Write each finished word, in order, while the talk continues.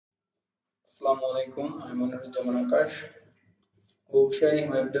Assalamualaikum. I'm Maniruzzaman-Akash. Book sharing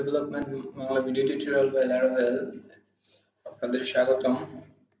web development video tutorial by Laravel. আপনাদের স্বাগতম।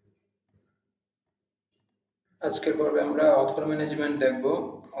 আজকের পর্বে আমরা অথর ম্যানেজমেন্ট দেখব।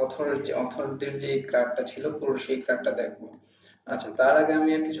 অথরদের যে ক্রাডটা ছিল পুরো সেই ক্রাডটা দেখব। আচ্ছা, তার আগে আমি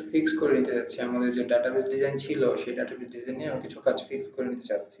আর কিছু ফিক্স করে নিতে যাচ্ছি। আমাদের যে ডাটাবেস ডিজাইন ছিল সেই ডাটাবেস ডিজাইনে আমি কিছু কাজ ফিক্স করে নিতে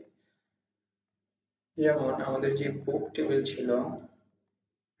চাচ্ছি। যেমন আমাদের যে বুক টেবিল ছিল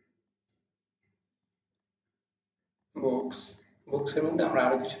বুকস এর মধ্যে আমরা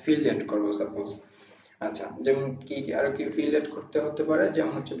আরো কিছু ফিল্ড এড করব সাপোজ। আচ্ছা, যেমন কি আরো কি ফিল্ড এড করতে হতে পারে,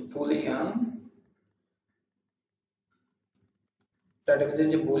 যেমন হচ্ছে বুলিয়ান ডাটাবেজের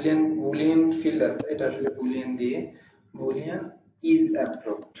যে বুলিয়ান ফিল্ড আছে, এটা আসলে বুলিয়ান দিয়ে বুলিয়ান ইজ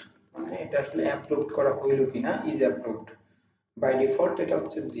অ্যাপ্রুভড, মানে এটা আসলে অ্যাপ্রুভড করা হইলো কিনা, ইজ অ্যাপ্রুভড। বাই ডিফল্ট এটা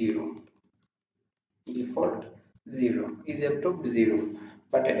হচ্ছে 0, ডিফল্ট 0, ইজ অ্যাপ্রুভড 0।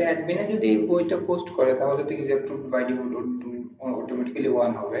 বাট এটা অ্যাডমিনে যদি এই বইটা পোস্ট করে তাহলে তো is approved by default automatically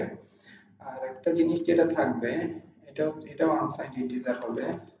 1 হবে। আর একটা জিনিস যেটা থাকবে, এটাও আনসাইন্ড ইন্টিজার হবে,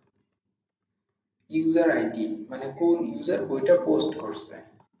 ইউজার আইডি, মানে কোন ইউজার বইটা পোস্ট করছে।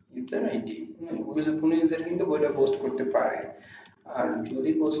 ইউজার আইডি, কোন ইউজার কিন্তু বইটা পোস্ট করতে পারে। আর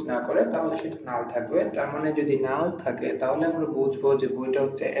যদি পোস্ট না করে তাহলে সেটা নাল থাকবে। তার মানে যদি নাল থাকে তাহলে আমরা বুঝবো যে বইটা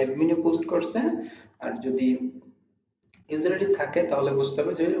হচ্ছে অ্যাডমিনে পোস্ট করছে। আর যদি ইউজার আইডি থাকে তাহলে বুঝতে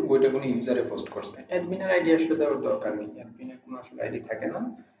হবে যে বইটা কোনো ইউজারে পোস্ট করছে। অ্যাডমিনের আইডি আসলে দেওয়ার দরকার নেই, অ্যাডমিনের কোনো আসলে আইডি থাকে না,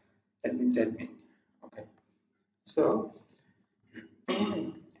 অ্যাডমিন টু অ্যাডমিন। ওকে, সো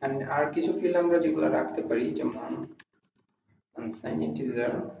আর কিছু ফিল্ড আমরা যেগুলো রাখতে পারি, যেমন unsigned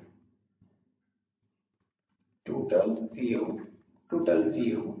integer টোটাল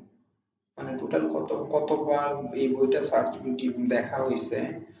ভিউ, মানে টোটাল কতবার এই বইটা সার্চ দেখা হয়েছে,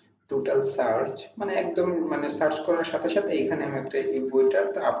 টোটাল সার্চ, মানে একদম মানে সার্চ করার সাথে সাথে এখানে আমি একটা এই বইটা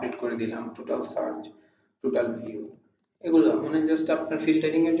আপডেট করে দিলাম, টোটাল সার্চ, টোটাল ভিউ। এগুলো মানে জাস্ট আপনার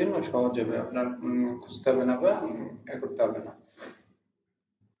ফিল্টারিং এর জন্য সহজ হবে, আপনার খুঁজতে হবে না বা করতে হবে না।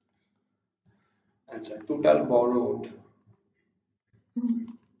 আচ্ছা, টোটাল বরোড,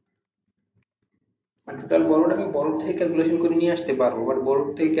 মানে টোটাল বরোড আমি বরোড থেকে ক্যালকুলেশন করে নিয়ে আসতে পারবো, বাট বরোড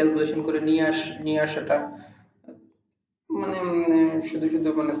থেকে ক্যালকুলেশন করে নিয়ে আসাটা মানে শুধু শুধু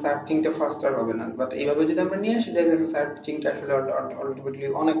মানে সার্চিংটা ফাস্টার হবে না। বাট এইভাবে যদি আমরা নিয়ে আসি দেখা গেছে সার্চিংটা আসলে আলটিমেটলি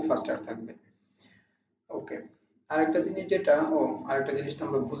অনেক ফাস্টার থাকবে। ওকে, আরেকটা জিনিস যেটা, আরেকটা জিনিস তো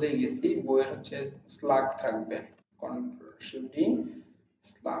আমরা ভুলেই গেছি, বইয়ের হচ্ছে স্লাগ থাকবে, কন্ট্রোল শিফট ডি,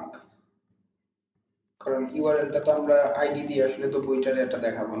 স্লাগ। কারণ ইউআরএলটা তো আমরা আইডি দিয়ে আসলে তো বইটার এটা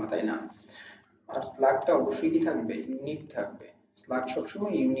দেখাবো না, তাই না? আর স্লাগটা অবশ্যই কি থাকবে, ইউনিক থাকবে। স্লাগ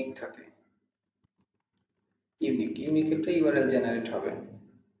সবসময় ইউনিক থাকে, ইউনিক একটা ইউআরএল জেনারেট হবে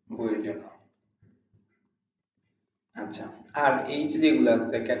বইয়ের জন্য। আচ্ছা, আর এই যে যেগুলো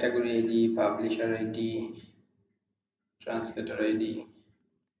আছে category ID, publisher ID, translator ID,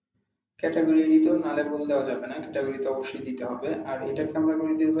 category ID তো নালে বলে দেওয়া যাবে না, ক্যাটাগরি তো অবশ্যই দিতে হবে। আর এটাকে আমরা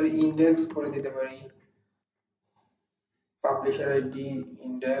করে দিতে পারি ইন্ডেক্স করে দিতে পারি, পাবলিশার আইডি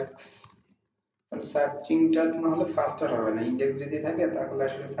ইন্ডেক্স। কারণ সার্চিংটা না হলে ফাস্টার হবে না, ইন্ডেক্স যদি থাকে তাহলে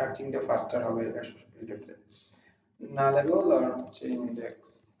আসলে সার্চিংটা ফাস্টার হবে এই ক্ষেত্রে। না লেভেল আর হচ্ছে ইন্ডেক্স।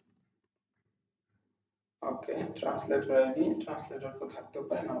 ওকে, ট্রান্সলেটর আইডি, ট্রান্সলেটর তো থাকতে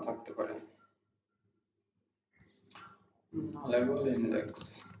পারে নাও থাকতে পারে, লেভেল ইন্ডেক্স।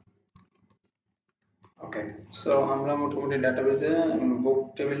 ওকে, সো আমরা মোটামুটি ডাটাবেজে বুক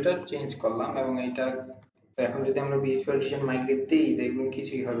টেবিলটা চেঞ্জ করলাম, এবং এইটা এখন যদি আমরা পিস পার্টিশন মাইগ্রেট দিই দেখবেন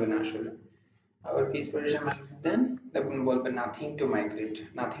কিছুই হবে না আসলে। আবার পিস পার্টিশন মাইগ্রেট দেন দেখবেন বলবে nothing to migrate.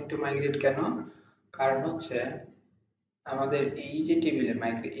 Nothing to migrate কেন? কারণ হচ্ছে আমাদের এই যে টেবিলে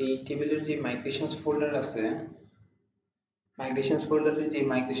এই টেবিলের যে মাইগ্রেশনস ফোল্ডার আছে, মাইগ্রেশনস ফোল্ডারের যে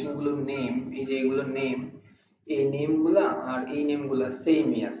মাইগ্রেশন গুলোর নেম, এই যে এগুলোর নেম, এই নেমগুলা আর এই নেমগুলা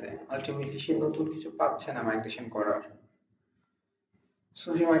সেমই আছে। আলটিমেটলি সে নতুন কিছু পাচ্ছে না মাইগ্রেশন করার, সো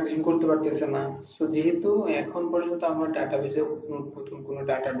সে মাইগ্রেশন করতে পারতেছে না। সো যেহেতু এখন পর্যন্ত আমরা ডাটাবেজে নতুন কোনো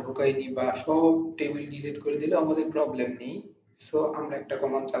ডাটা ঢোকাইনি বা সব টেবিল ডিলিট করে দিলে আমাদের প্রবলেম নেই। সো আমরা একটা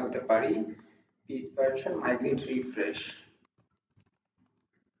কমান্ড চালাতে পারি, piece partition migrate refresh,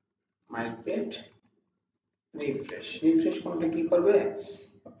 migrate refresh করলে কি করবে,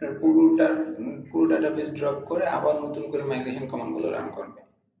 আপনার পুরো ডাটাবেস ড্রপ করে আবার নতুন করে মাইগ্রেশন কমান্ড গুলো রান করবে।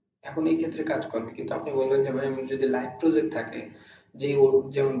 এখন এই ক্ষেত্রে কাজ করবে, কিন্তু আপনি বলবেন যে ভাই আমার যদি লাইভ প্রজেক্ট থাকে, যে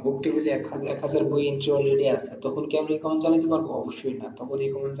যেমন বুক টেবিলে 1000 বই এন্ট্রি অলরেডি আছে, তখন কি আমরা এই কমান্ড চালাতে পারবো? অবশ্যই না। তখন এই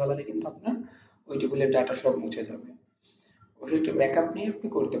কমান্ড চালালে কিন্তু আপনার ওই টেবিলের ডাটা সব মুছে যাবে। ওটা একটা ব্যাকআপ নিয়ে আপনি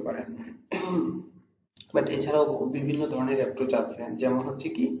করতে পারেন। বাট এছাড়াও বিভিন্ন ধরনের অ্যাপ্রোচ আছে, যেমন হচ্ছে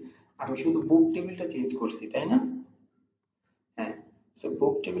কি আমি শুধু বুক টেবিলটা চেঞ্জ করছি, তাই না? হ্যাঁ, সো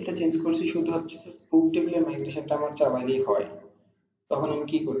বুক টেবিলটা চেঞ্জ করছি শুধু হচ্ছে বুক টেবিলের মাইগ্রেশনটা আমার চালালেই হয়। তখন আমি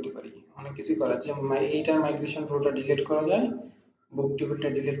কি করতে পারি, অনেক কিছু করা যায়, যেমন এইটার মাইগ্রেশন রোটা ডিলিট করা যায়, বুক টেবিলটা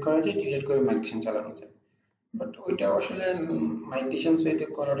ডিলিট করা যায়, ডিলিট করে মাইগ্রেশন চালানো যায়। বাট ওইটা আসলে মাইগ্রেশন সাইটে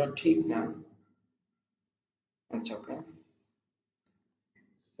করাটা ঠিক না। আচ্ছা ওকে,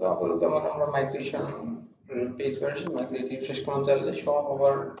 তো আপাতত আমরা migration page version migrate refresh command চালালে সব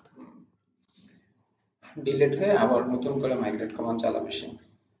আবার ডিলিট হয়ে আবার নতুন করে মাইগ্রেট কমান্ড চালাবে সে।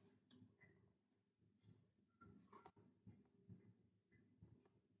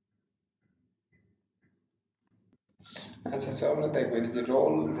 আচ্ছা সো আমরা দেখবো যে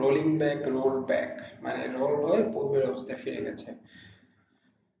রোল ব্যাক মানে রোল হয়ে পূর্বের অবস্থায় ফিরে গেছে।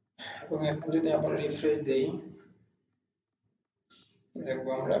 এবং এখন যদি আবার রিফ্রেশ দেই, দেখবো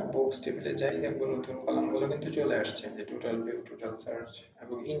আমরা বুকস টেবিলে যাই, দেখবো নতুন কলামগুলো কিন্তু চলে আসছে, যে টোটাল ভিউ, টোটাল সার্চ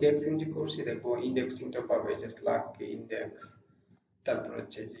এবং ইন্ডেক্সিং যে করছি, দেখবো ইন্ডেক্সিংটা পাবে যে স্ল্যাগ কে ইন্ডেক্স, তারপর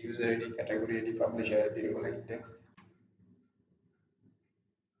হচ্ছে যে user ID, category ID, publisher ID, এগুলো ইন্ডেক্স।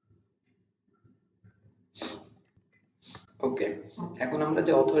 ওকে, এখন আমরা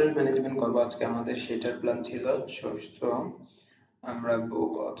যে অথরের ম্যানেজমেন্ট করবো আজকে আমাদের সেটার প্ল্যান ছিল। তো আমরা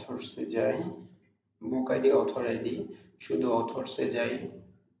বুক অথরসে যাই, বুক আইডি অথর আইডি, শুধু অথরসে যাই,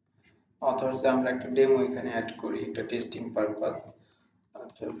 অথরসে আমরা একটা ডেমো এখানে অ্যাড করি, একটা টেস্টিং পারপাস।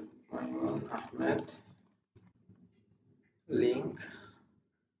 আচ্ছা, মাইমুন আহমেদ লিংক।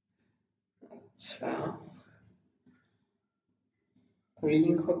 আচ্ছা,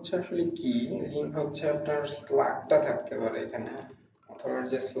 লিংক হচ্ছে আসলে কি, লিংক হচ্ছে আপনার স্ল্যাগটা থাকতে পারে এখানে, অথবা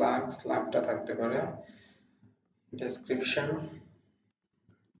যে স্ল্যাগটা থাকতে পারে, ডেসক্রিপশন।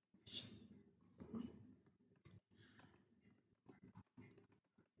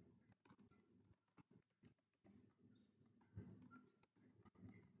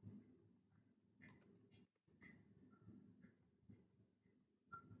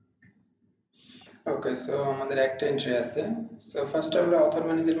 ওকে, সো আমাদের একটা এন্ট্রি আছে। সো ফার্স্ট আমরা অথর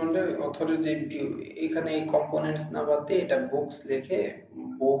ম্যানেজমেন্টে অথরের যে ভিউ, এখানে এই কম্পোনেন্টস না বাদ দিয়ে এটা বুকস লিখে,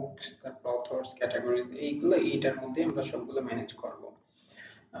 বুকস তারপর অথরস ক্যাটাগরিজ এইগুলো এইটার মধ্যে আমরা সবগুলো ম্যানেজ করব।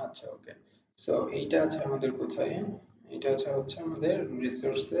 আচ্ছা ওকে, সো এইটা আছে আমাদের কোথায়, এটা হচ্ছে আমাদের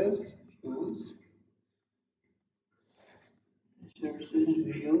resources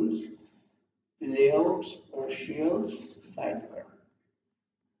views layouts পার্সিয়ালস sidebar.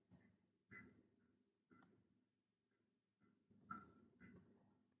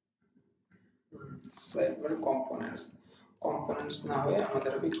 Sidebar components না হয়ে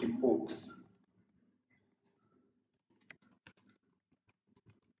আমাদের হবে কি books,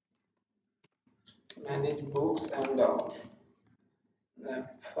 manage books and all.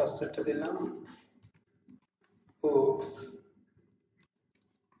 First একটা দিলাম books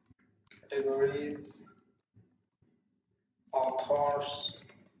categories authors,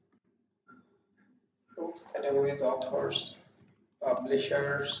 books categories authors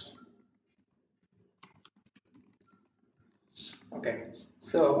publishers. ওকে,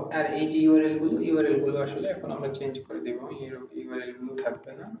 সো আর এই যে ইউআরএল গুলো আসলে এখন আমরা চেঞ্জ করে দেব, ইউআরএল গুলো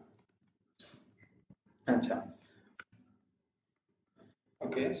থাকবে না। আচ্ছা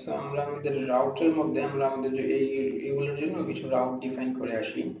ওকে, সো আমরা আমাদের রাউটের মধ্যে আমরা আমাদের যে এইগুলোর জন্য কিছু রাউট ডিফাইন করে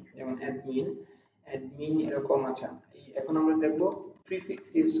আসি, যেমন অ্যাডমিন এরকম। আচ্ছা, এখন আমরা দেখব প্রিফিক্স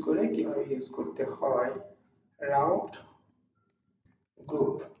ইউজ করে কিভাবে ইউজ করতে হয়। রাউট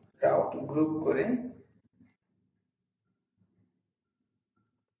রাউট গ্রুপ করে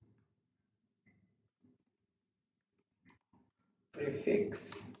প্রিফিক্স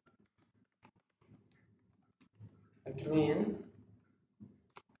অ্যাডমিন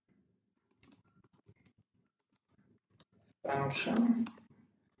ফাংশন।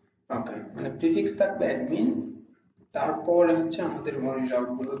 ওকে, মানে প্রিফিক্স থাকবে অ্যাডমিন, তারপরে হচ্ছে আমাদের মনি রাউট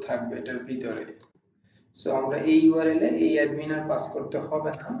গুলো থাকবে এটার ভিতরে। সো আমরা এই ইউআরএল এ এই অ্যাডমিন আর পাস করতে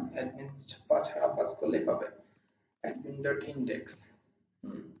হবে না, অ্যাডমিন ছাড়া পাস করলেই পাবে অ্যাডমিন ডট ইন্ডেক্স।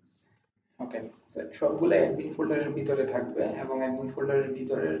 ওকে, সবগুলো অ্যাডমিন ফোল্ডারের ভিতরে থাকবে এবং অ্যাডমিন ফোল্ডারের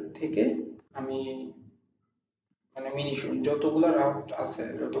ভিতরের থেকে আমি মানে যতগুলো রাউট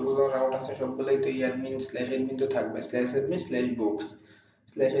আছে সবগুলোই তো অ্যাডমিন স্ল্যাশ অ্যাডমিন তো থাকবে, slash admin slash books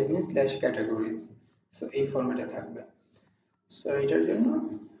slash admin slash categories. So এই ফরম্যাটে থাকবে। সো এটার জন্য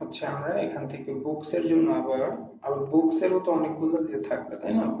হচ্ছে আমরা এখান থেকে বুকস এর জন্য আবার বুকস এরও তো অনেকগুলো যে থাকবে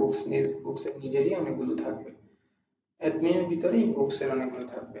তাই না, বুকস এর নিজেরই অনেকগুলো থাকবে, অ্যাডমিনের ভিতরেই বুকস এর অনেকগুলো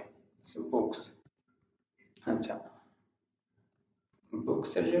থাকবে। সো বুকস, আচ্ছা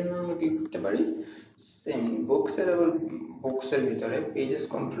বুকস এর জন্য আমরা কি করতে পারি, সেম বুকস এর ভিতরে পেজেস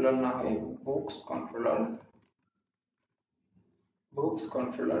কন্ট্রোলার না হয়ে books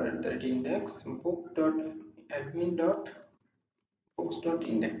controller at the index book dot admin dot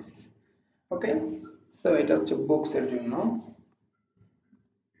books.index। Okay, so এটা হচ্ছে বুকস এর জন্য।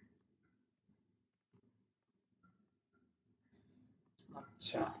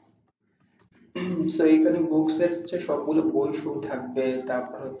 আচ্ছা, সো এখানে বুকস এর হচ্ছে সবগুলো বই শো থাকবে,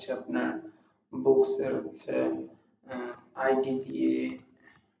 তারপর হচ্ছে আপনার বুকস এর হচ্ছে আইডি দিয়ে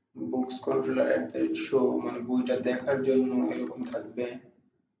books controller at the show, মানে বইটা দেখার জন্য এরকম থাকবে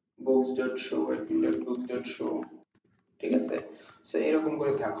books.show admin.books.show। ঠিক আছে, সো এরকম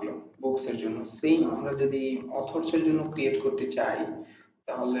করে থাকলো বুকস এর জন্য। সেম আমরা যদি অথর্স এর জন্য ক্রিয়েট করতে চাই,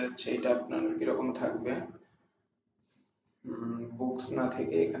 তাহলে হচ্ছে এটা আপনার কিরকম থাকবে, বুকস না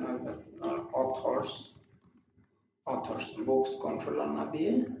থেকে এখানে হবে আপনার অথর্স। অথর্স বুকস কন্ট্রোলার না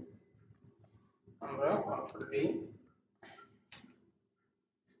দিয়ে আমরা কন্ট্রোল ডি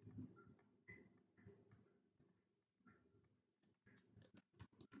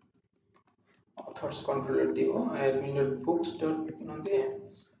অথর্স কন্ট্রোলার দিব, আর admin.books ডট না দিয়ে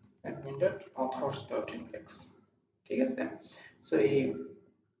admin.authors.index। ঠিক আছে, সো এই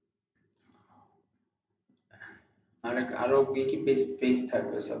আরো কি কি পেজ পেজ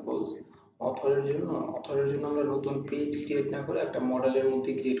থাকবে, সাপোজ অথরের জন্য আমরা নতুন পেজ ক্রিয়েট না করে একটা মডেলের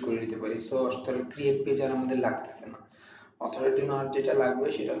মধ্যে ক্রিয়েট করে নিতে পারি। সো তাহলে ক্রিয়েট পেজ আর আমাদের লাগতেছে না। অথরের জন্য আর যেটা লাগবে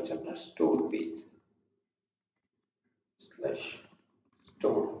সেটা হচ্ছে আপনার স্টোর পেজ স্ল্যাশ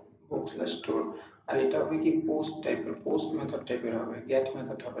স্টোর, বুক স্ল্যাশ স্টোর। আর এটা হবে কি পোস্ট টাইপের, পোস্ট মেথড টাইপের হবে, গেট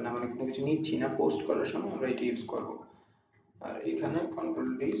মেথড হবে না, মানে কোনো কিছু নিচ্ছি না, পোস্ট করার সময় আমরা এটা ইউজ করব। আর এখানে control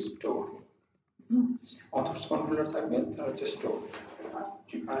D store, authors controller থাকবে, তার হচ্ছে স্টোর।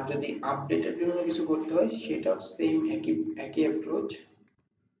 আর যদি আপডেটের জন্য কিছু করতে হয় সেটা সেম একই একই অ্যাপ্রোচ,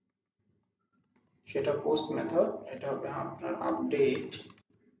 সেটা পোস্ট মেথড, এটা হবে আপনার আপডেট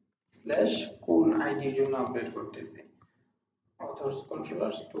স্ল্যাশ কোন আইডির জন্য আপডেট করতেছে, অথর্স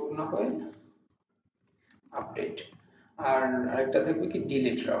কন্ট্রোলার স্টোর না হয় আপডেট। আর আরেকটা থাকবে কি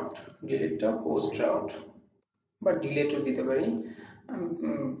ডিলিট রাউট, ডিলিটটা পোস্ট রাউট বা ডিলিটও দিতে পারি,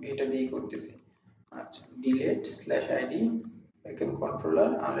 এটা দিয়ে করতেছি। আচ্ছা, delete slash ID backend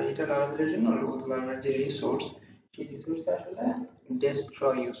controller. আর এটা লারাভেলের জন্য লারাভেলের যে রিসোর্স, সেই রিসোর্স আসলে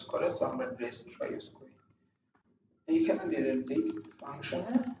ডেস্ট্রয় ইউজ করে, সো আমরা ডেস্ট্রয় ইউজ করি। এইখানে ডিলিট দিই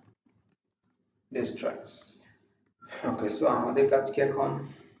ফাংশনে ডেস্ট্রয়। ওকে, সো আমাদের কাজ কি এখন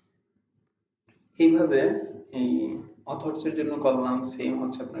এইভাবে এই অথর্সের জন্য করলাম, সেম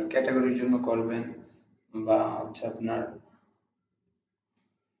হচ্ছে আপনার ক্যাটাগরির জন্য করবেন, বা হচ্ছে আপনার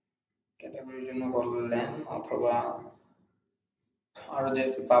ক্যাটাগরির জন্য করলেন, অথবা আরো যে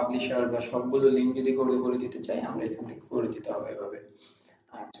পাবলিশার বা সবগুলো লিঙ্ক যদি করে দিতে চাই আমরা এখান থেকে করে দিতে হবে এভাবে।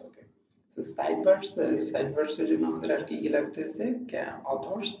 আচ্ছা, ওকে, তো সাইড ভার্সের জন্য আমাদের আর কি কি লাগতেছে,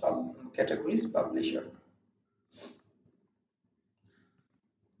 authors, categories, publisher.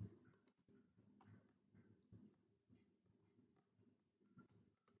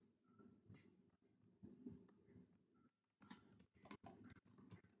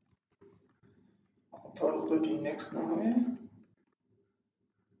 Author dot index না হয়ে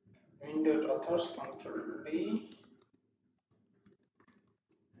admin dot authors control d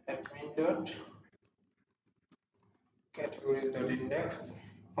admin dot categories dot index,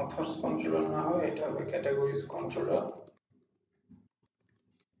 authors controller না হয় এটা হবে categories controller।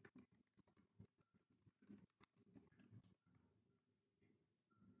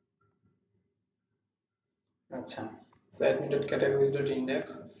 আচ্ছা, so admin dot categories dot index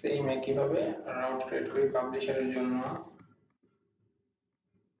same একই ভাবে রাউট ক্রিয়েট করি পাবলিশারের জন্য।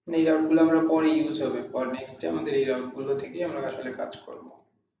 এই রাউট গুলো আমরা পরে ইউজ হবে, পর নেক্সটে আমাদের এই রাউট গুলো থেকে আমরা আসলে কাজ করব।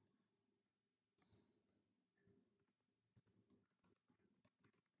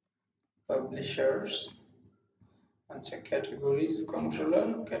 পাবলিশার্স, আচ্ছা, ক্যাটাগরিজ কন্ট্রোলার,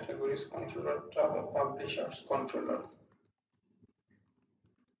 ক্যাটাগরিজ কন্ট্রোলারটা হবে পাবলিশার্স কন্ট্রোলার।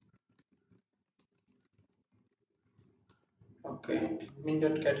 ওকে, admin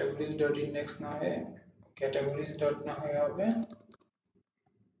dot categories dot index না হয়ে categories dot না হয়ে হবে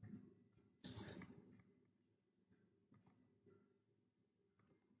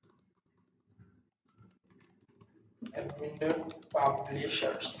admin dot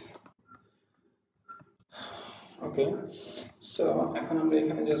publishers। ওকে, সো এখন আমরা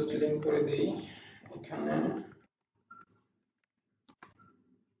এখানে জাস্ট লিংক করে দিই, এখানে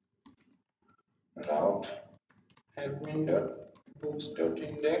route admin dot books dot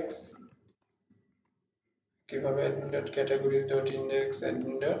index, কিভাবে admin dot categories dot index,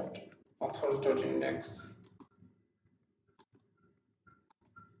 admin dot authors dot index।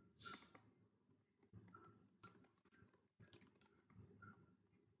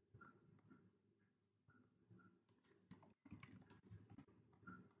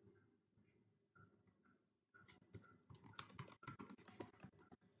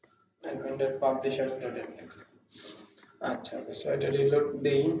 admin.publishers.index আচ্ছা সো এটা রিলোড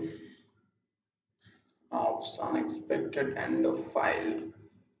দেই unexpected end of file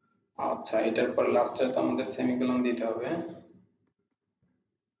আচ্ছা এটার পর লাস্টে তো আমাদের সেমিকোলন দিতে হবে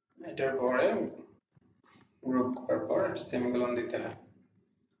এটার পরে গ্রুপ করার পর সেমিকোলন দিতে হয়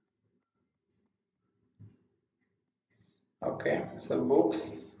ওকে সো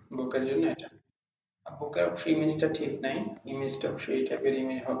বুকের জন্য এটা বুকের ইমেজটা ঠিক নাই ইমেজটা সেই টাইপের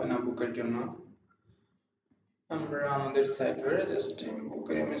ইমেজ হবে না বুকের জন্য আমরা আমাদের সাইডওয়্যারে জাস্ট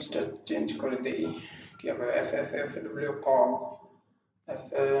বুকের ইমেজটা চেঞ্জ করে দেই কি হবে ffw cog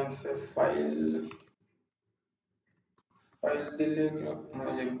ff ফাইল দিলে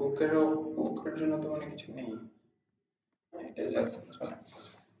যে বুকের জন্য তো মানে কিছু নেই এটা জাস্ট চলে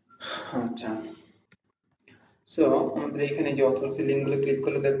আচ্ছা সো আমাদের এখানে যে অথরস এর লিংকগুলো ক্লিক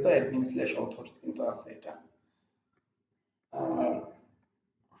করলে দেখবো admin/authors কিন্তু আছে এটা আর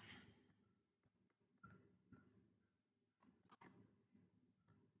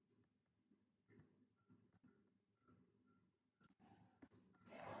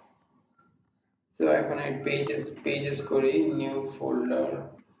তো এখন এই পেজেস করি নিউ ফোল্ডার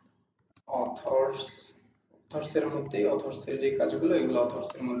অথর্স এর মধ্যে অথর্স এর যে কাজগুলো এগুলো অথর্স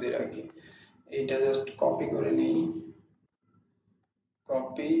এর মধ্যে রাখি এইটা জাস্ট কপি করে নেই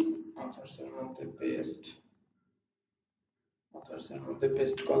কপি অথর্স এর মধ্যে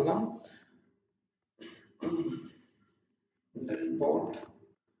পেস্ট করলাম ড্যাশবোর্ড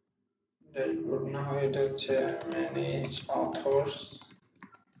না হয় এটা হচ্ছে ম্যানেজ অথর্স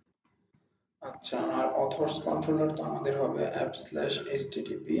আচ্ছা আর অথর্স কন্ট্রোলার তো আমাদের হবে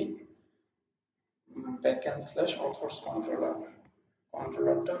app/http backend/authors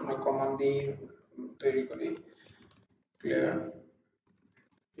কন্ট্রোলারটা আমরা কমান্ড দিয়ে তৈরি করি clear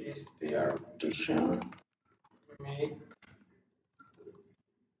is partition make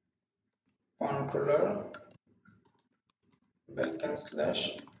controller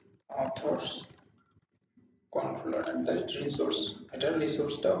backend/authors controller and that resource এটা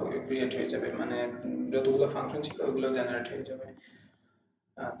রিসোর্সটা ক্রিয়েট হয়ে যাবে মানে যতগুলো ফাংশন ছিল ওগুলো জেনারেট হয়ে যাবে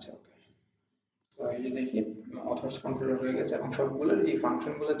আচ্ছা ওকে তো এই যে দেখি অথর্স কন্ট্রোলার হয়ে গেছে এবং সবগুলো যে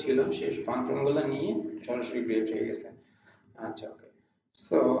ফাংশনগুলো ছিল সেই ফাংশনগুলো নিয়ে সরাসরি ক্রিয়েট হয়ে গেছে আচ্ছা ওকে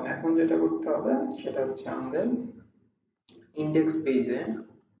সো এখন যেটা করতে হবে সেটা হচ্ছে আমাদের ইনডেক্স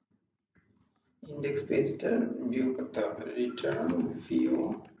পেজটা ভিউ করতে হবে রিটার্ন ভিউ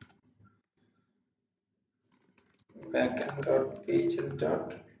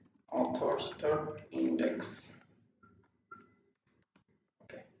backend.pages.authors.index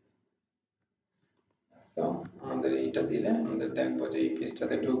ওকে তো আমাদের এইটা দিলে আমাদের দেখবো যে এই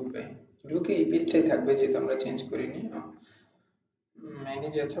পেজটাতে ঢুকে এই পেজটাই থাকবে যেহেতু আমরা চেঞ্জ করিনি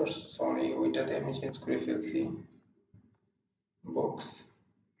ম্যানেজ অথর্স সরি ওইটাতে আমি চেঞ্জ করে ফেলছি books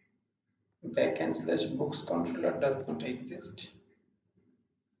backend/books controller does not exist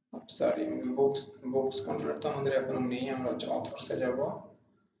sorry books controller তো আমাদের এখনো নেই আমরা হচ্ছে অথর্সে যাব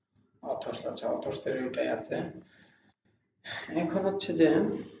অথর্স এর এটাই আছে এখন হচ্ছে যে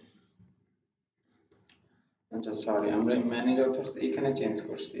আচ্ছা সরি আমরা ম্যানেজ অথর্স এখানে চেঞ্জ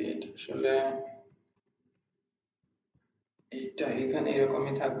করছি এটা আসলে এইটা এখানে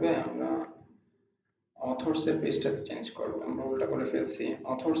এরকমই থাকবে আমরা অথর্স এর পেজটাতে চেঞ্জ করব আমরা উল্টা করে ফেলছি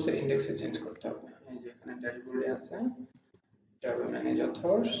অথর্স এর ইনডেক্সে চেঞ্জ করতে হবে এই যে এখানে ড্যাশবোর্ডে আছে এটা হবে ম্যানেজ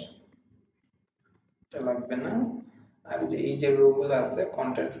অথর্স এটা লাগবে না আর যে এই যে রো গুলো আছে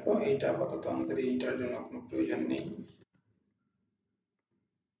কন্টেন্ট রো এইটা আপাতত আমাদের এইটার জন্য কোনো প্রয়োজন নেই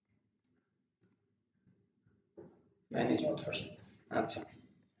ম্যানেজ অথর্স আচ্ছা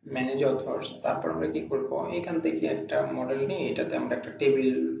ম্যানেজ অথর্স তারপর আমরা কি করব এখান থেকে একটা মডেল নিয়ে এটাতে আমরা একটা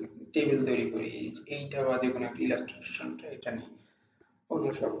টেবিল তৈরি করি এইটা বা যে কোনো একটা ইলাস্ট্রেশনটা এটা নিই অন্য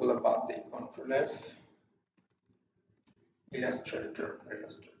সবগুলো বাদ দিই কন্ট্রোল এফ ইলাস্ট্রেটর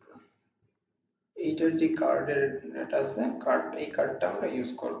এইটার যে কার্ডের এটা আছে এই কার্ডটা আমরা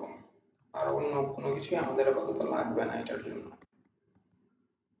ইউজ করব আর অন্য কোনো কিছু আমাদের আপাতত লাগবে না এটার জন্য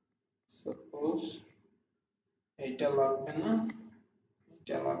সাপোজ এইটা লাগবে না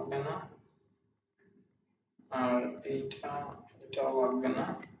আর এটাও লাগবে না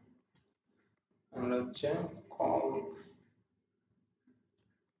আমরা হচ্ছে কল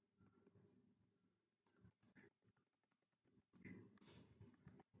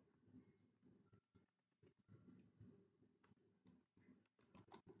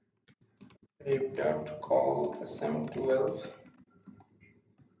call sm12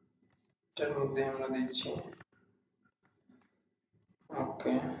 এটার মধ্যে আমরা দিচ্ছি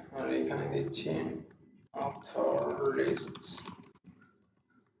ওকে আর এখানে দিচ্ছি author lists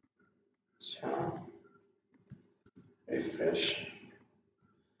আচ্ছা রিফ্রেশ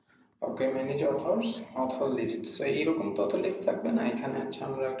ওকে, manage authors, author list. So এইরকম তথ্য লিস্ট থাকবে না, এখানে হচ্ছে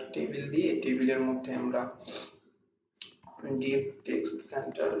আমরা একটা টেবিল দিয়ে টেবিলের মধ্যে আমরা ডিপ টেক্সট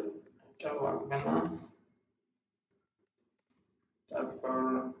সেন্টার, এটা লাগবে না। তারপর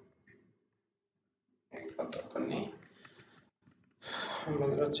এগুলো দরকার নেই,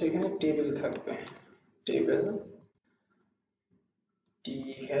 আমাদের হচ্ছে এখানে টেবিল থাকবে। টেবিল টি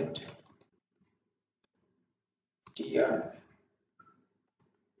head TR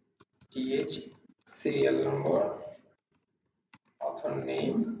TH, serial number, author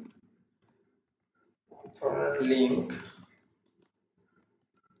name, author link,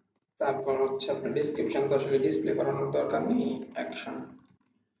 তারপর হচ্ছে আপনার ডেসক্রিপশন তো আসলে ডিসপ্লে করানোর দরকার নেই, অ্যাকশন,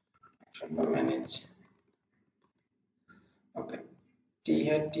 অ্যাকশন বা ম্যানেজ। ওকে, টি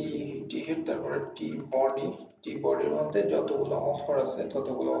হেড তারপরে টি বডির মধ্যে যতগুলো অথর আছে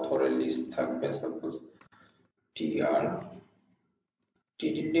ততগুলো অথরের লিস্ট থাকবে। সাপোজ টিআর,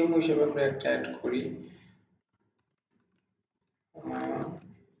 টিটির ডেমো হিসেবে আমরা একটা অ্যাড করি,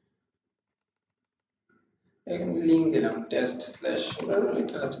 এখানে লিংক দিলাম টেস্ট স্ল্যাশ,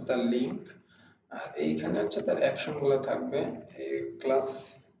 এটা হচ্ছে তার লিংক, আর এইখানে হচ্ছে তার অ্যাকশন গুলো থাকবে। এই class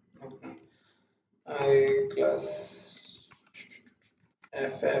class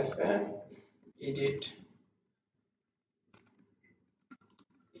F edit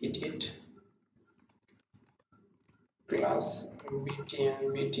edit class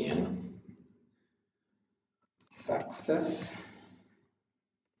BTN success,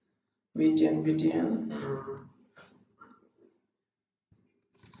 BTN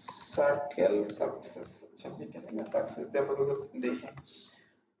circle success. আচ্ছা, বিটিএন সাকসেস দেখি।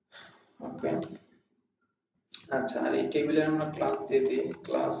 ওকে, আচ্ছা, আর এই টেবিলের আমরা ক্লাস দিয়ে দিই,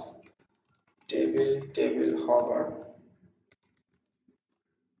 ক্লাস টেবিল হভার,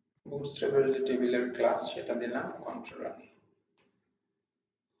 বুটস্ট্র্যাপের যে টেবিলের ক্লাস সেটা দিলাম কন্ট্রোলার।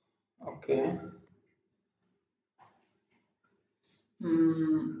 ওকে,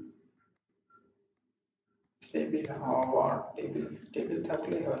 টেবিল হওয়ার, টেবিল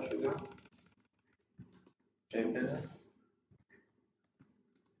থাকলেই হয় শুধু টেবিল।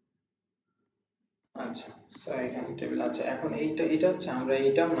 আচ্ছা, সো এখানে টেবিল আছে। এখন এটা হচ্ছে আমরা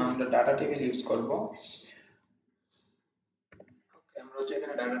এটা না, আমরা ডাটা টেবিল ইউজ করব। আমরা হচ্ছে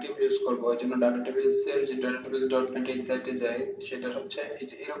এখানে ডাটা টেবিল ইউজ করব, এর জন্য ডাটা টেবিলস এর যে datatabase.net এই সাইটে যাই, সেটা হচ্ছে এই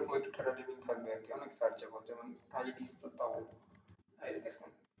যে এরকম একটা ডাটা টেবিল থাকবে আর কি, অনেক সার্চেবল, যেমন আইডিস তো তাও আইডি দেখছেন,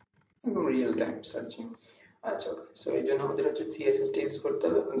 একদম রিয়েল টাইম সার্চিং। আচ্ছা, ওকে, সো এই জন্য আমাদের হচ্ছে সিএসএস টা ইউজ করতে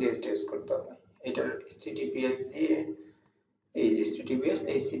হবে এবং জেএস টা ইউজ করতে হবে। এটার এইচটিটিপিএস দিয়ে, এই যে এইচটিটিপিএস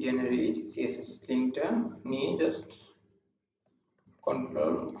এইচটিডিএন এর এই যে সিএসএস লিংকটা নিয়ে জাস্ট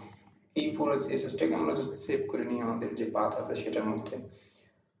কন্ট্রোল, এই পুরো সিএসএস টাকে আমরা জাস্ট সেভ করে নিই আমাদের যে পাথ আছে সেটার মধ্যে,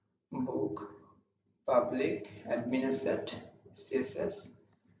 বুক public admin set CSS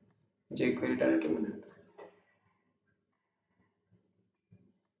jQuery directory.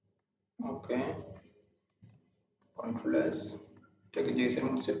 ওকে, কন্ট্রোল এস, এটাকে জেএস এর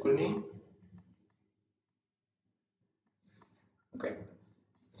মধ্যে সেভ করে নিই। ওকে,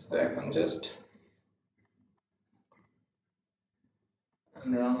 সো এখন জাস্ট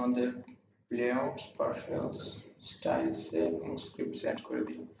আমরা আমাদের লেআউটস, পার্সেলস, স্টাইলস এবং স্ক্রিপ্টস অ্যাড করে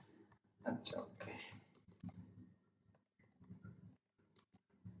দিই। আচ্ছা, ওকে,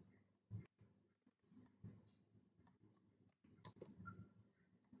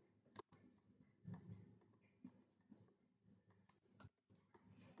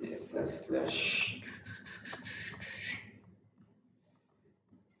 css slash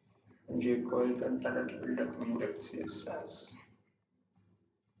jQuery.dataTable.me.css।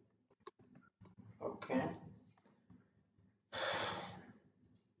 ওকে,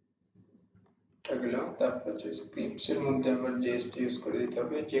 এটা গেল। তারপর হচ্ছে স্ক্রিপ্টস এর মধ্যে আবার জেএস ইউজ করে দিতে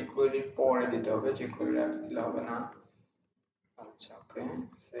হবে, jQuery পরে দিতে হবে, jQuery আগে দিলে হবে না। আচ্ছা, ওকে,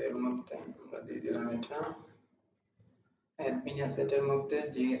 এর মধ্যে আমরা দিয়ে দিলাম এটা অ্যাডমিন অ্যাসেটের মধ্যে,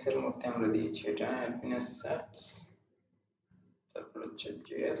 জেএস এর মধ্যে আমরা দিয়েছি এটা অ্যাডমিন অ্যাসেটস, তারপর হচ্ছে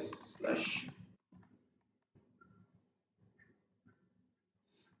জেএস স্ল্যাশ।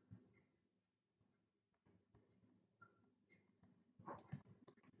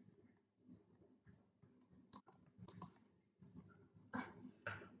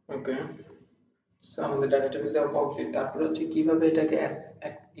 ওকে, সো আমাদের ডাটা টেবিল দেওয়া কমপ্লিট। তারপর হচ্ছে কিভাবে এটাকে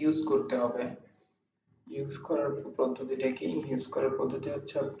ইউজ করতে হবে, ইউজ করার পদ্ধতিটা কি? ইউজ করার পদ্ধতি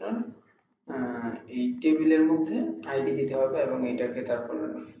হচ্ছে আপনার এই টেবিলের মধ্যে আইডি দিতে হবে এবং এটাকে তারপর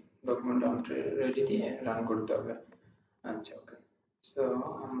ডকুমেন্ট রেডি দিয়ে রান করতে হবে। আচ্ছা, ওকে, সো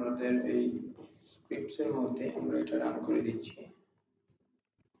আমাদের এই স্ক্রিপ্টস এর মধ্যে আমরা এটা রান করে দিচ্ছি,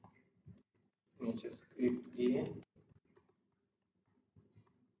 নিচে স্ক্রিপ্ট দিয়ে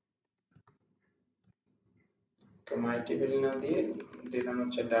মাই টেবিল না দিয়ে দিলাম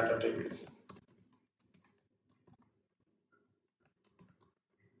হচ্ছে ডাটা টেবিল।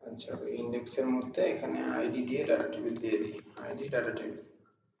 আচ্ছা, ইন্ডেক্সের মধ্যে এখানে আইডি দিয়ে ডাটা টেবিল দিয়ে দিই, আইডি ডাটা টেবিল।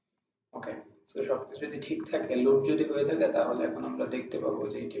 ওকে, সো সবকিছু যদি ঠিক থাকে, লুপ যদি হয়ে থাকে, তাহলে এখন আমরা দেখতে পাবো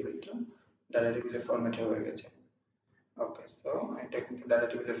যে এই টেবিলটা ডাটা টেবিলের ফরম্যাটে হয়ে গেছে। ওকে, সো এটা কিন্তু ডাটা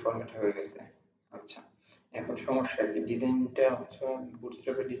টেবিলের ফরম্যাটে হয়ে গেছে। আচ্ছা, এখন সমস্যা কি, ডিজাইনটা হচ্ছে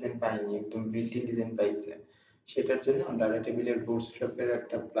বুটস্ট্র্যাপের ডিজাইন পাইনি, একদম বিল্ট ইন ডিজাইন পাইছে। সেটার জন্য ডাটা টেবিলের বুটস্ট্র্যাপের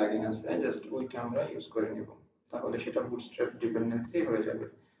একটা প্লাগইন আছে, জাস্ট ওইটা আমরা ইউজ করে নিব, তাহলে সেটা বুটস্ট্র্যাপ ডিপেন্ডেন্সি হয়ে যাবে।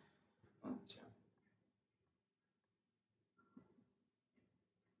 আচ্ছা,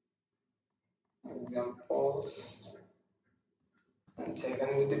 এক্সাম্পলস। আচ্ছা,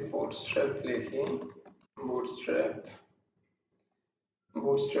 এখানে যদি বুটস্ট্র্যাপ লিখি, বুটস্ট্র্যাপ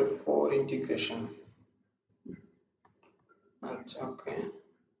বুটস্ট্র্যাপ ফর ইন্টিগ্রেশন। আচ্ছা, ওকে,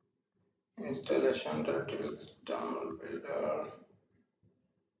 installation data tables download builder.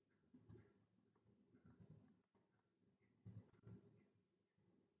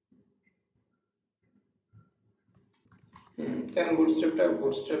 কারণ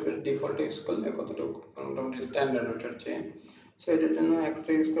বুটস্ট্র্যাপের ডিফল্ট ইউজ করলে কতটুকু মোটামুটি স্ট্যান্ডার্ড ওটার চেয়ে। সো এটার জন্য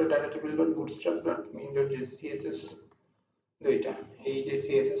এক্সট্রা ইউজ করে data table dot bootstrap dot min dot যে সিএসএস, দুইটা, এই যে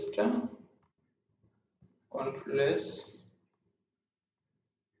সিএসএসটা কন্ট্রোলেস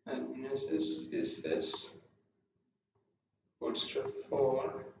administrator CSS bootstrap 4,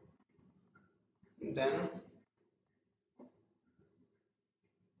 then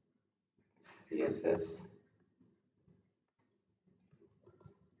css,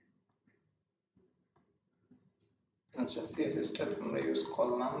 আচ্ছা css টা আমরা ইউজ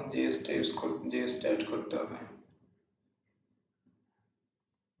করলাম, js টা js টা অ্যাড করতে হবে।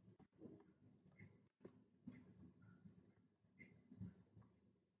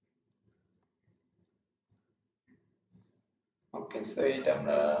 ওকে, সো এটা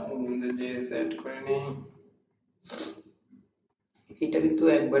আমরা js অ্যাড করে নিই। এটা কিন্তু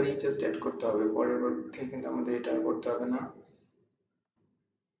একবারই জাস্ট অ্যাড করতে হবে, পরের বার থেকে কিন্তু আমাদের এটা আর করতে হবে না।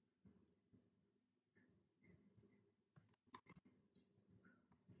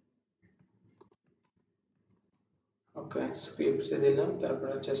 ওকে, স্ক্রিপ্টসে দিলাম, তারপর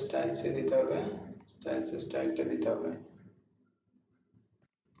হচ্ছে স্টাইলসে দিতে হবে, স্টাইলসে স্টাইলটা দিতে হবে।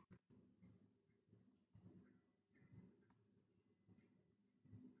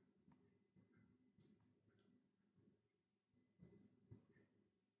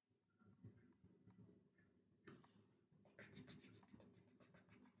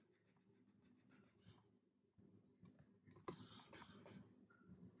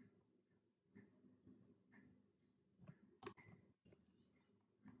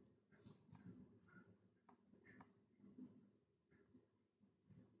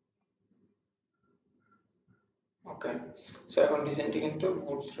 ওকে, সো এখন ডিজাইনটি কিন্তু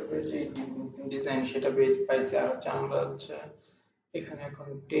বুটস্ট্র্যাপের যে ডিজাইন সেটা বেজ পাইছে। আর হচ্ছে আমরা হচ্ছে এখানে এখন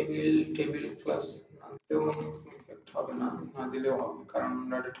টেবিল টেবিল ক্লাস না দিলেও কোনো ইফেক্ট হবে না, না দিলেও হবে, কারণ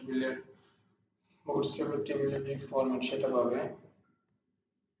ডাটা টেবিলের বুটস্ট্র্যাপের টেবিলের যে ফরম্যাট সেটা পাবে।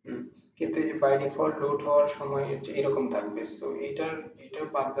 কিন্তু এই যে বাই ডিফল্ট লোড হওয়ার সময় হচ্ছে এরকম থাকবে, সো এটা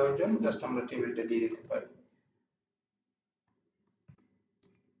বাদ দেওয়ার জন্য জাস্ট আমরা টেবিলটা দিয়ে দিতে পারি।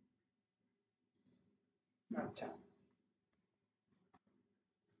 আচ্ছা,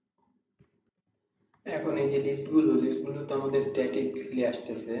 এখন এই যে লিস্টগুলো তো আমাদের স্ট্যাটিকলি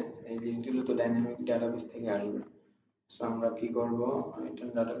আসতেছে, এই লিস্টগুলো তো ডাইনামিক ডাটাবেস থেকে আসবে। সো আমরা কি করব, এটা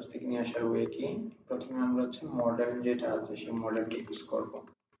ডাটাবেস থেকে নিয়ে আসার ওয়ে কি, প্রথমে আমরা হচ্ছে মডেল যেটা আছে সেই মডেলটা ইউজ করব,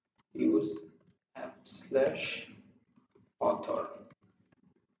 use app slash author.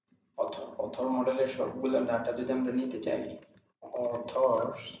 Author মডেলের সবগুলো ডাটা যদি আমরা নিতে চাই,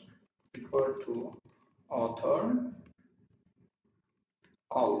 অথরস equal to author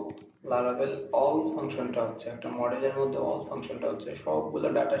all. Laravel all ফাংশনটা হচ্ছে একটা মডেলের মধ্যে, অল ফাংশনটা হচ্ছে সবগুলো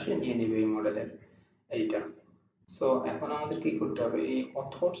ডাটা সে নিয়ে নেবে এই মডেলের, এইটা। সো এখন আমাদের কি করতে হবে, এই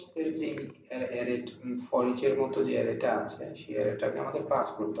অথর্স এর যে অ্যারে, ফর ইচ এর মতো যে অ্যারেটা আছে সেই অ্যারেটাকে আমাদের পাস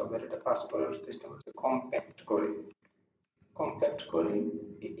করতে হবে। এটা পাস করার সিস্টেম হচ্ছে কম্প্যাক্ট করে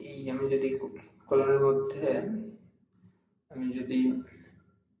এই আমি যদি কলনের মধ্যে আমি যদি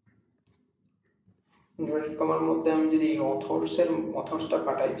ইনভার্টেড কমার মধ্যে আমি যদি এই অথর্সটা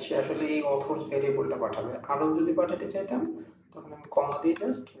পাঠাই, সে আসলে এই অথর্স ভেরিয়েবলটা পাঠাবে। আরো যদি পাঠাতে চাইতাম তখন আমি কমা দিয়ে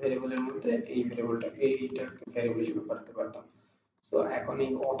জাস্ট ভেরিয়েবলের মধ্যে এই ভেরিয়েবলটা এইটা ভেরিয়েবল হিসেবে পাঠাতে পারতাম। তো এখন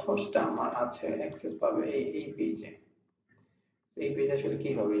এই অথর্সটা আমার আছে, অ্যাক্সেস পাবে এই পেজে। এই পেজ আসলে কি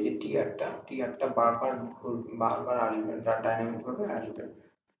হবে, এই যে টিআরটা বারবার আসবে, ডাইনামিক ভাবে আসবে।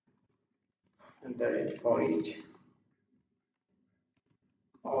 For each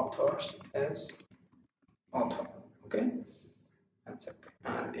authors as author, ওকে। আচ্ছা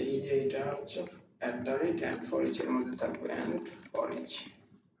আর এই যে এটা হচ্ছে @ and for each এর মধ্যে থাকবে and for each।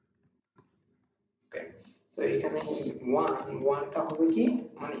 Okay, so এখানে এই ওয়ানটা হবে কি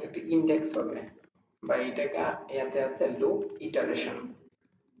মানে একটা ইন্ডেক্স হবে, বা এটাকে ইয়াতে আছে লুপ ইটারেশন।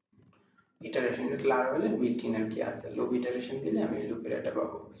 ইটারেশন এটা লার হলে বিল্ট ইন আর কি আছে, লুপ ইটারেশন দিলে আমি লুপের এটা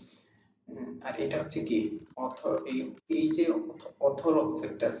পাবো। আর এটা হচ্ছে কি অথর, এই যে অথর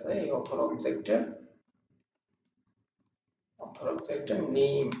অবজেক্ট আছে, এই অথর অবজেক্টের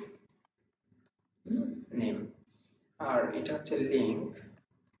নেম, নেম। আর এটা হচ্ছে লিংক।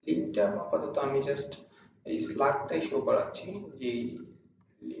 লিংকটা আপাতত আমি জাস্ট এই স্লাগটাই শো করাচ্ছি, যে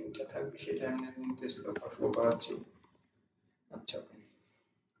লিংকটা থাকবে সেটা আমি শো করাচ্ছি। আচ্ছা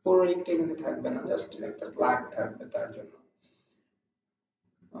পুরো লিংকটা এখানে থাকবে না, জাস্ট একটা স্লাগ থাকবে তার জন্য।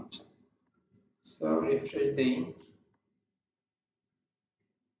 আচ্ছা সো রিফ্রেশ দেই।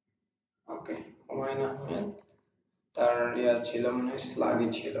 ওকে, হুমায়ুন আহমেদ তার ইয়া ছিল মানে স্লাগই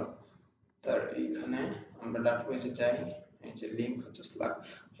ছিল তার। এইখানে আমরা ডাটাবেসে যাই, এই যে লিংক হচ্ছে স্লাগ,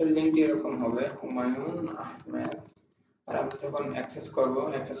 তো লিংকটি এরকম হবে হুমায়ুন আহমেদ। আর আমরা যখন অ্যাক্সেস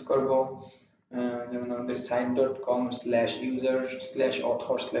করব যেমন আমাদের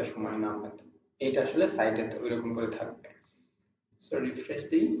site.com/user/author/হুমায়ুন আহমেদ, এটা আসলে সাইটে ওইরকম করে থাকবে। সো রিফ্রেশ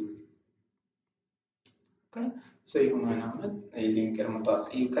দিই। ওকে, সো এই হুমায়ুন আহমেদ এই লিংকের মতো আছে,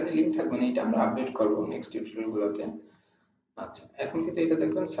 এইখানে লিংক থাকবে না, এটা আমরা আপডেট করব নেক্সট টিউটোরিয়ালগুলোতে। আচ্ছা এখন কিন্তু এটা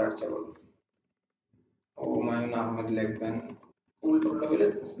দেখবেন সার্চেবল, হুমায়ুন আহমেদ লিখবেন, উল্টো উল্টো হলে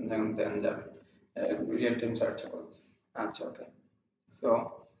যেমন দেন যাবে, রিয়েল টাইম সার্চেবল। আচ্ছা ওকে, সো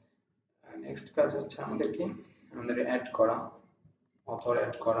নেক্সট কাজ হচ্ছে আমাদের কি, আমাদের অ্যাড করা, অথর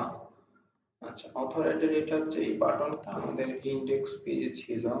অ্যাড করা। আচ্ছা অথর অ্যাডের এটা হচ্ছে এই বাটনটা আমাদের ইন্ডেক্স পেজে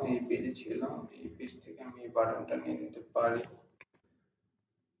ছিল, এই পেজে ছিল, এই পেজ থেকে আমি এই বাটনটা নিয়ে নিতে পারি।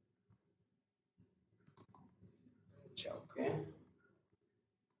 আচ্ছা ওকে,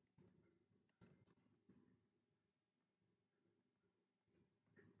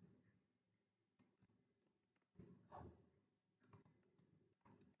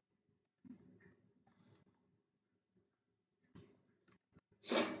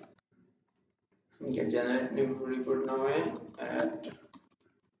 জেনারেট নিউ রিপোর্ট নামে add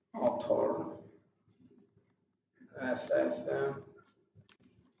author FFM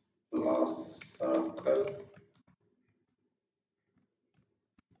plus circle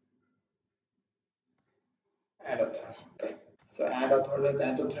add author। ওকে, সো অ্যাড অথর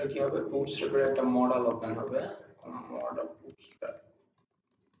কি হবে, বুটস্ট্র্যাপের একটা মডেল ওপেন হবে, কোন মডেল,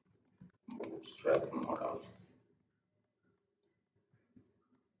 বুটস্ট্র্যাপ মডেল।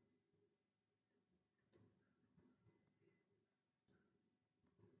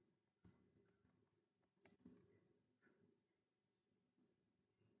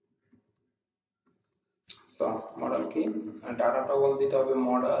 তো মডেল কি, ডাটা টগল দিতে হবে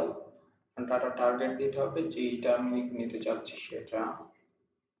মডেল, ডাটা টার্গেট দিতে হবে যেটা আমি নিতে চাচ্ছি সেটা,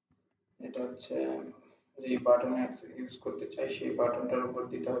 এটা হচ্ছে যে বাটন ইউজ করতে চাই সেই বাটনটার উপর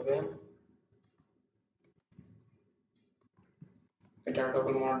দিতে হবে। এটা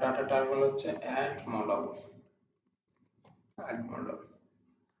টগল মডেল, ডাটা টার্গেট হচ্ছে অ্যাড মডেল।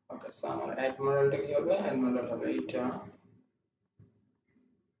 ওকে, সো আমার অ্যাড মডেলটা কি হবে, অ্যাড মডেল হবে এইটা,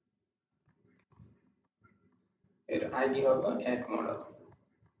 এর আইডি হবে অ্যাড মডেল,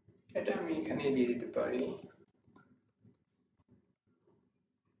 এটা আমি এখানে দিয়ে দিতে পারি।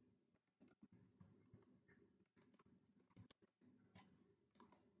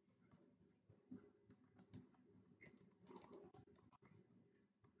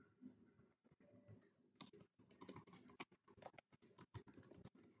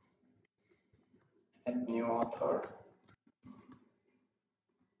 অ্যাড নিউ অথর,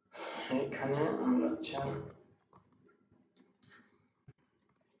 এখানে আমরা হচ্ছে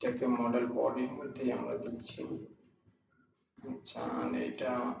এটাকে মডেল বডির মধ্যে আমরা দিচ্ছি। আচ্ছা আর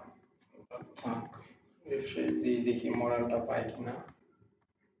এটা থাক, রিফ্রেশ দিয়ে দেখি মডেলটা পাই কিনা।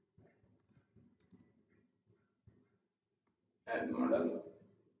 অ্যাড মডেল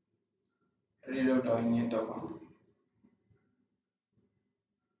রিলোড হয়নি তখন।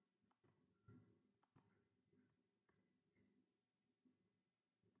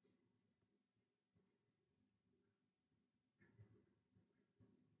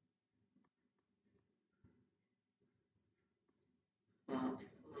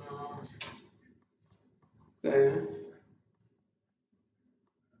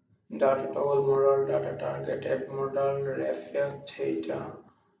 Data toggle model, data target, add model, রেফে হচ্ছে এটা,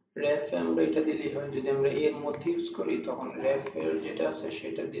 রেফে আমরা এটা দিলেই হয়, যদি আমরা এর মধ্যে ইউজ করি তখন রেফের যেটা আছে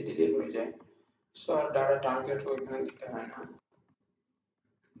সেটা দিয়ে দিলেই হয়ে যায়। সো আর ডাটা টার্গেট ওইখানে দিতে হয় না।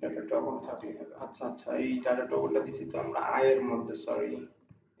 ডাটা টগল থাকলে হবে। আচ্ছা আচ্ছা, এই ডাটা টগলটা দিছি তো আমরা আই এর মধ্যে, সরি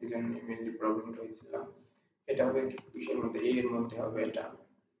এই জন্য মেনলি প্রবলেমটা হয়েছিল। এটা হবে কিসের মধ্যে, এ এর মধ্যে হবে এটা।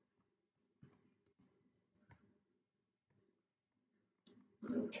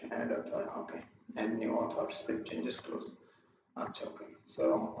 আচ্ছা, add author, okay, add new author, save changes, close. আচ্ছা ওকে, সো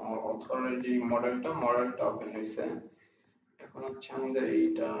অথরের যে মডেলটা ওপেন হয়েছে। এখন হচ্ছে আমাদের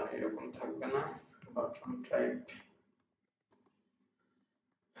এইটা এরকম থাকবে না, বাটন টাইপ।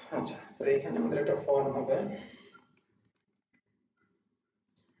 আচ্ছা, তো এখানে আমাদের একটা ফর্ম হবে,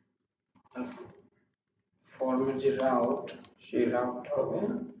 আর ফর্মের যে রাউট, সেই রাউটটা হবে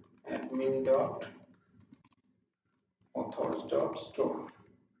admin dot authors dot store,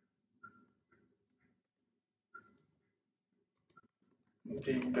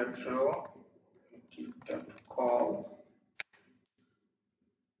 div dot row, div dot call,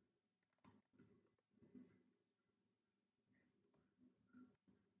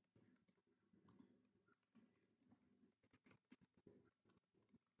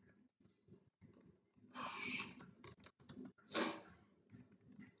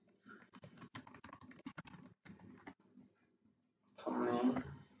 thumbnail,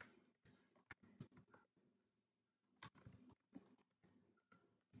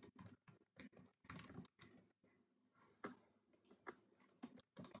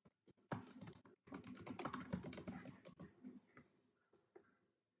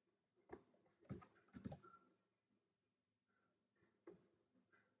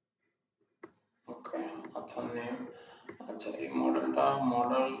 ওকে, author name। আচ্ছা, এই মডেল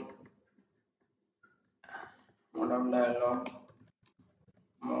ডায়ালগ,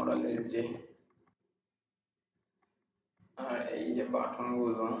 মডেলের যে, আর এই যে বাটন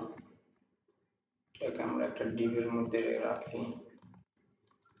গুলো, এটাকে আমরা একটা div এর মধ্যে রাখি,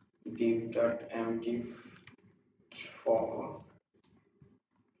 div ডট empty form,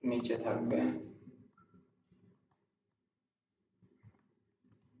 নিচে থাকবে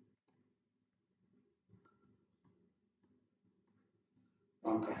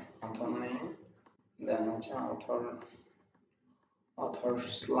ওকে author name, দেন হচ্ছে author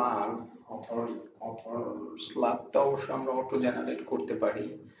slug, author author slugটা অবশ্য আমরা অটো জেনারেট করতে পারি।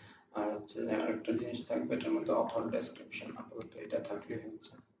 আর হচ্ছে আরেকটা জিনিস থাকবে এটার মধ্যে author description, আপাতত এটা থাকলে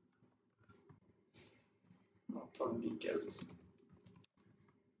হচ্ছে author details,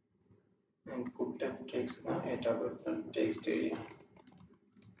 input type text না, এটা হবে text area।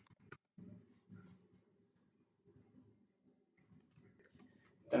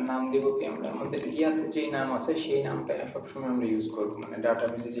 তার নাম দিব কি আমরা, আমাদের ইয়াতে যে নাম আছে সেই নামটা সবসময় আমরা ইউজ করব, মানে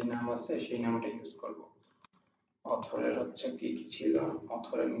ডাটাবেসে যে নাম আছে সেই নামটা ইউজ করব। অথরের হচ্ছে কি কি ছিল,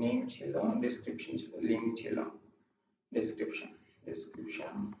 অথরের নেম ছিল, ডেসক্রিপশন ছিল, লিংক ছিল, ডেসক্রিপশন,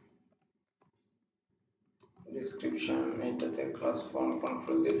 ডেসক্রিপশন, ডেসক্রিপশন, এটাতে ক্লাস ফর্ম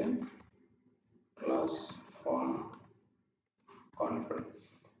কন্ট্রোল দিলেন, ক্লাস ফর্ম কন্ট্রোল।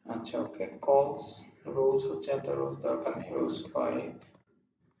 আচ্ছা ওকে, কলস, রোজ হচ্ছে এত রোজ দরকার নেই, রোজ 5,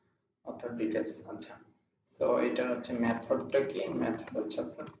 অথর ডিটেলস। আচ্ছা, তো এটার হচ্ছে মেথডটা কি, মেথড হচ্ছে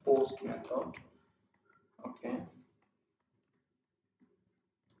আপনার পোস্ট মেথড। ওকে,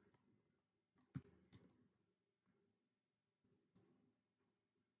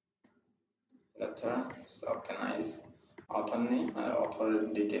 আচ্ছা, ওকে নাইস, অথর নেম আর অথরের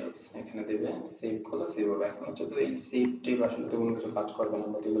ডিটেলস এখানে দেবে, সেভ করলে সেভ হবে। এখন হচ্ছে তো এই সেভ টেপ আসলে তো কোনো কিছু কাজ করবে না,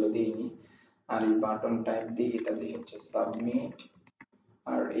 আমরা তো এগুলো দিইনি। আর এই বাটন টাইপ দিয়ে এটা দিয়ে হচ্ছে সাবমিট,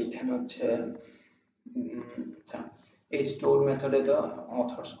 আর এইখানে হচ্ছে আচ্ছা, এই স্টোর মেথডে তো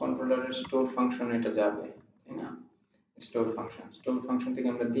অথরস কন্ট্রোলারের স্টোর ফাংশন এটা যাবে, তাই না? স্টোর ফাংশন থেকে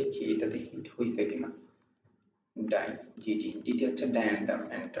আমরা দেখি এটাতে হিট হয়েছে কিনা, ডাই জিডি, জিডি হচ্ছে ডায়ান্ডাম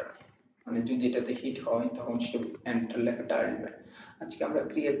এন্টার, মানে যদি এটাতে হিট হয় তখন সে এন্টার লেখাটা আসবে। আজকে আমরা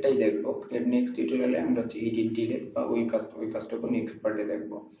ক্রিয়েটটাই দেখবো, ক্রিয়েট নেক্সট টিউটোরিয়ালে আমরা হচ্ছে এডিট ডিলিট বা ওই কাজটুকু নেক্সট পার্টে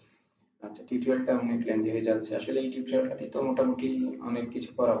দেখবো। আচ্ছা, টিউটোরিয়ালটা অনেক লেন্থি হয়ে যাচ্ছে, আসলে এই টিউটোরিয়ালটাতে তো মোটামুটি অনেক কিছু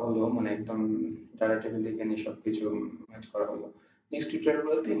করা হলো, মানে একদম ডাটা টেবিল থেকে নিয়ে সবকিছু ম্যাচ করা হলো। নেক্সট টিউটোরিয়াল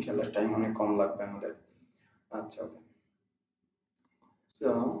বলতে ইনশাআল্লাহ টাইম অনেক কম লাগবে আমাদের। আচ্ছা ওকে,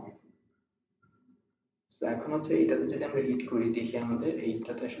 তো এখন হচ্ছে এইটাতে যদি আমরা হিট করি দেখি আমাদের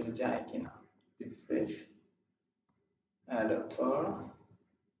এইটাতে আসলে যায় কিনা, refresh, add author,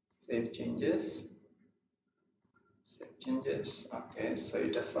 save changes, ওকে, সো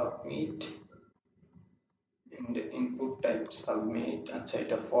এটা সাবমিট, ইনপুট টাইপ সাবমিট। আচ্ছা,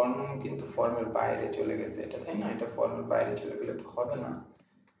 এটা ফর্ম কিন্তু ফর্মের বাইরে চলে গেছে এটা, তাই না? এটা ফর্মের বাইরে চলে গেলে তো হবে না,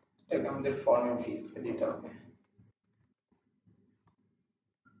 এটাকে আমাদের ফর্মের ভিতরে দিতে হবে।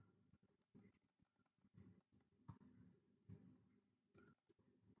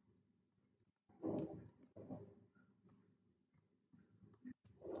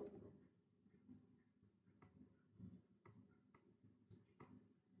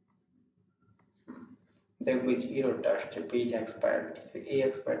 দেখবো যে এররটা আসছে পেজ এক্সপায়ার্ড। এই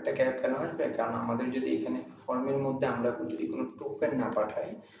এক্সপায়ারটা কেন আসবে? কারণ আমাদের যদি এখানে ফর্মের মধ্যে আমরা যদি কোনো টোকেন না পাঠাই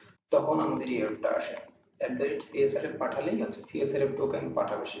তখন আমাদের এই এররটা আসে। @csrf পাঠালেই হচ্ছে csrf টোকেন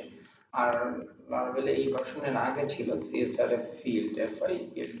পাঠাবে সে। আর লারাভেলে এই ভার্সনের আগে ছিল csrf field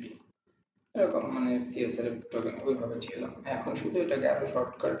field এরকম, মানে csrf টোকেন ওইভাবে ছিল। এখন শুধু এটাকে আরো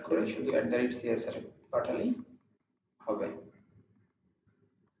শর্টকাট করে শুধু @csrf পাঠালেই হবে।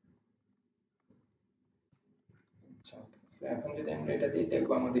 আচ্ছা, তো এখন যদি আমরা এটা দিই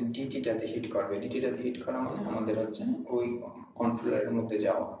দেখবো আমাদের ডিটিটাতে হিট করবে। ডিটিটাতে হিট করা মানে আমাদের হচ্ছে ওই কন্ট্রোলারের মধ্যে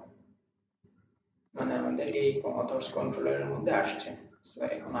যাওয়া, মানে আমাদের এই অথর্স কন্ট্রোলারের মধ্যে আসছে। সো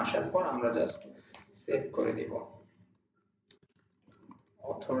এখন আসার পর আমরা জাস্ট সেভ করে দিব।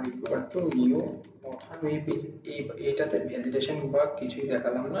 Author equal to new author এইটাতে ভ্যালিডেশন বা কিছুই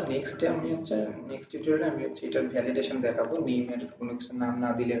দেখালাম না। নেক্সট টিউটোরিয়ালে আমি হচ্ছে এটার ভ্যালিডেশন দেখাবো, নেমের কোনো কিছু নাম না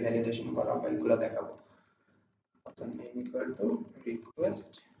দিলে ভ্যালিডেশন করা হয় এগুলো দেখাবো। অর্থাৎ name equal to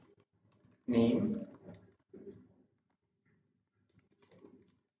request name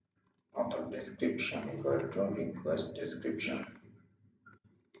author description equal to request description।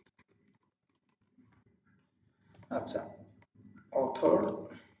 আচ্ছা, author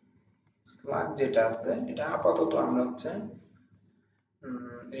স্ল্যাগ যেটা আছে এটা আপাতত আমরা হচ্ছে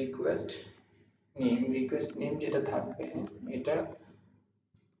রিকোয়েস্ট নেম যেটা থাকবে এটা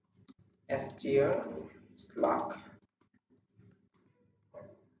str স্ল্যাগ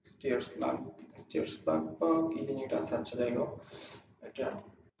str স্ল্যাগ বা কি জানি এটা আছে। আচ্ছা যাই হোক, এটা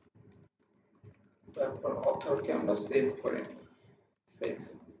তারপর অথরকে আমরা সেভ করে নিই, সেভ।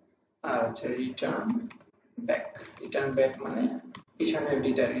 আর হচ্ছে রিটার্ন ব্যাক মানে পিছনে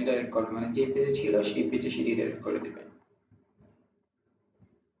রিডাইরেক্ট করবে, মানে যে পেজে ছিল সেই পেজে সে রিডাইরেক্ট করে দিবে।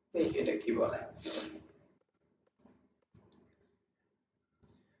 দেখি এটা কি বলে।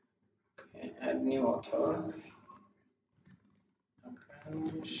 add new author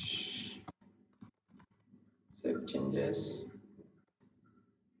Akash, save changes,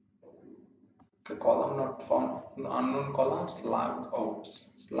 column not found, unknown column slug, oops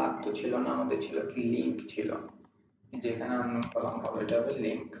slug তো ছিল না, আমাদের ছিল কি লিংক ছিল, যেখানে unknown column হবে এটা হবে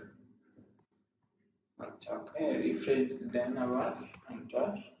লিংক। আচ্ছা ওকে, রিফ্রেশ দেন আবার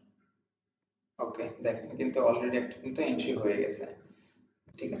এন্টার। ওকে দেখেন কিন্তু অলরেডি একটা কিন্তু এন্ট্রি হয়ে গেছে।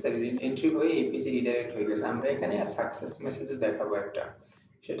 ঠিক আছে, এন্ট্রি হয়ে এই পেজে রিডাইরেক্ট হয়ে গেছে। আমরা এখানে সাকসেস মেসেজও দেখাবো একটা,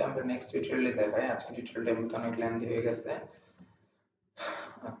 সেটা আমরা নেক্সট টিউটোরিয়ালে দেখাই। আজকে টিউটোরিয়ালটা এমনিতে অনেক লেন্থি হয়ে গেছে।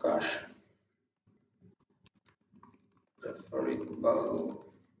 আকাশ, জাফর ইকবাল।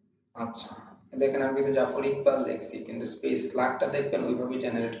 আচ্ছা দেখেন আমি কিন্তু জাফর ইকবাল দেখছি, কিন্তু স্পেস লাখটা দেখবেন ওইভাবেই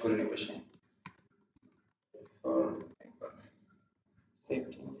জেনারেট করে নেবে সে। Save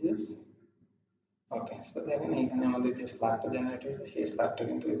changes. ওকে, সো দেখেন এখানে আমাদের যে স্ল্যাগটা জেনারেট হয়েছে সেই স্ল্যাগটা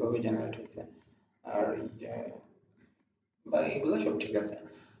কিন্তু ওইভাবেই জেনারেট হয়েছে। আর এই যে বা এগুলো সব ঠিক আছে।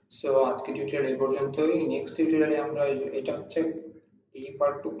 সো আজকে টিউটোরিয়াল এই পর্যন্তই। নেক্সট টিউটোরিয়ালে আমরা এটা হচ্ছে এই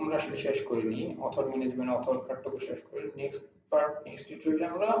পার্টটুকু আমরা আসলে শেষ করিনি, অথর ম্যানেজমেন্ট অথর পার্টটুকু শেষ করি। নেক্সট টিউটোরিয়ালে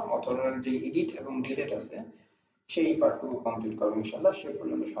আমরা অথরের যে এডিট এবং ডিলিট আছে সেই পার্টটুকু কমপ্লিট করবো ইনশাআল্লাহ। সে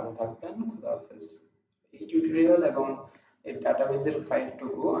পর্যন্ত সাথে থাকবেন। খোদা হাফেজ। এই টিউটোরিয়াল এবং এই ডাটাবেজের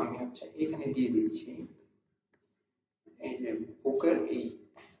ফাইলটুকু আমি হচ্ছে এখানে দিয়ে দিচ্ছি। এই যে বুকের এই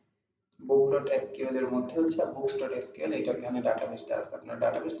book.sql এর মধ্যে হচ্ছে books.sql, এটা এখানে ডাটাবেসটা আছে, আপনার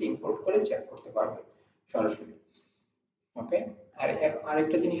ডাটাবেসটা ইম্পোর্ট করে চেক করতে পারবেন সরাসরি। ওকে, আর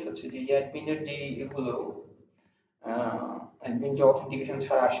আরেকটা জিনিস হচ্ছে যে অ্যাডমিনের যে এগুলো অ্যাডমিন যে অথেন্টিকেশন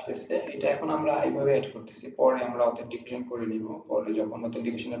ছাড়া আসতেছে এটা এখন আমরা এইভাবে অ্যাড করতেছি, পরে আমরা অথেন্টিকেশন করে নিব। পরে যখন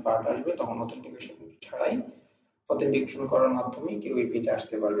অথেন্টিকেশনের পার্ট আসবে তখন অথেন্টিকেশন ছাড়াই অথেন্টিকেশন করার মাধ্যমে কেউ এই পেজে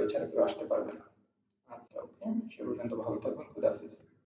আসতে পারবে, এছাড়া কেউ আসতে পারবে না। আচ্ছা ওকে, সে পর্যন্ত ভালো থাকবেন। খুদা হাফেজ।